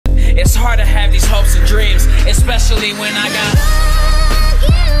It's hard to have these hopes and dreams, especially when I got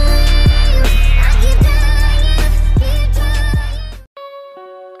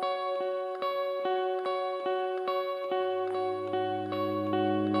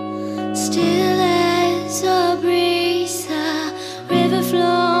still as a breeze, a river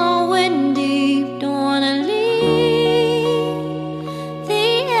flowing deep. Don't wanna leave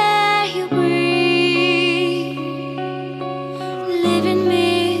the air you breathe, living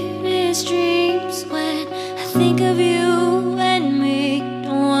vivid dreams when I think of you and me.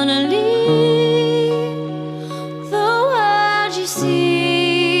 Don't wanna leave the world you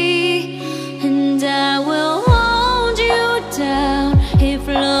see, and I will hold you down if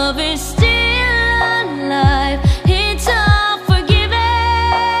love is still alive. It's all forgiven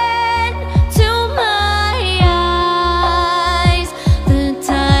to my eyes. The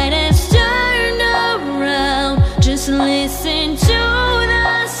tide has turned around. Just listen to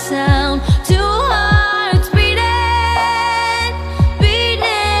the sound. Two hearts beating,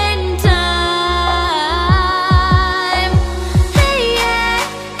 beating time. Hey yeah,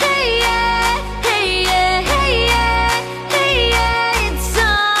 hey yeah, hey yeah, hey yeah, hey yeah. It's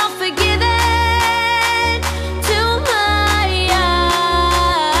all forgiven to my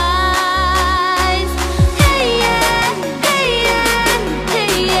eyes. Hey yeah, hey yeah,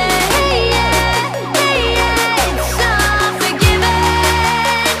 hey yeah, hey yeah, hey yeah. It's all forgiven.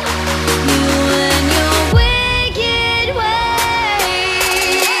 You and your wicked ways.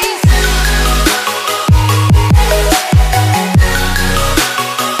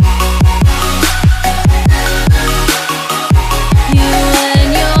 You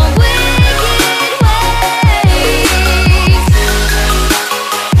and your wicked ways.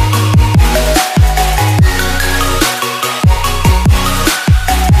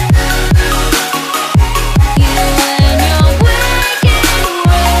 You and your wicked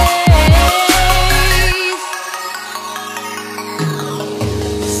ways.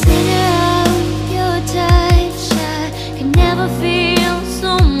 Center of your touch, I can never feel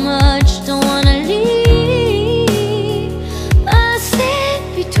so much. Don't wanna leave us in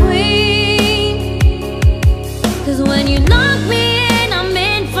between, 'cause when you knock me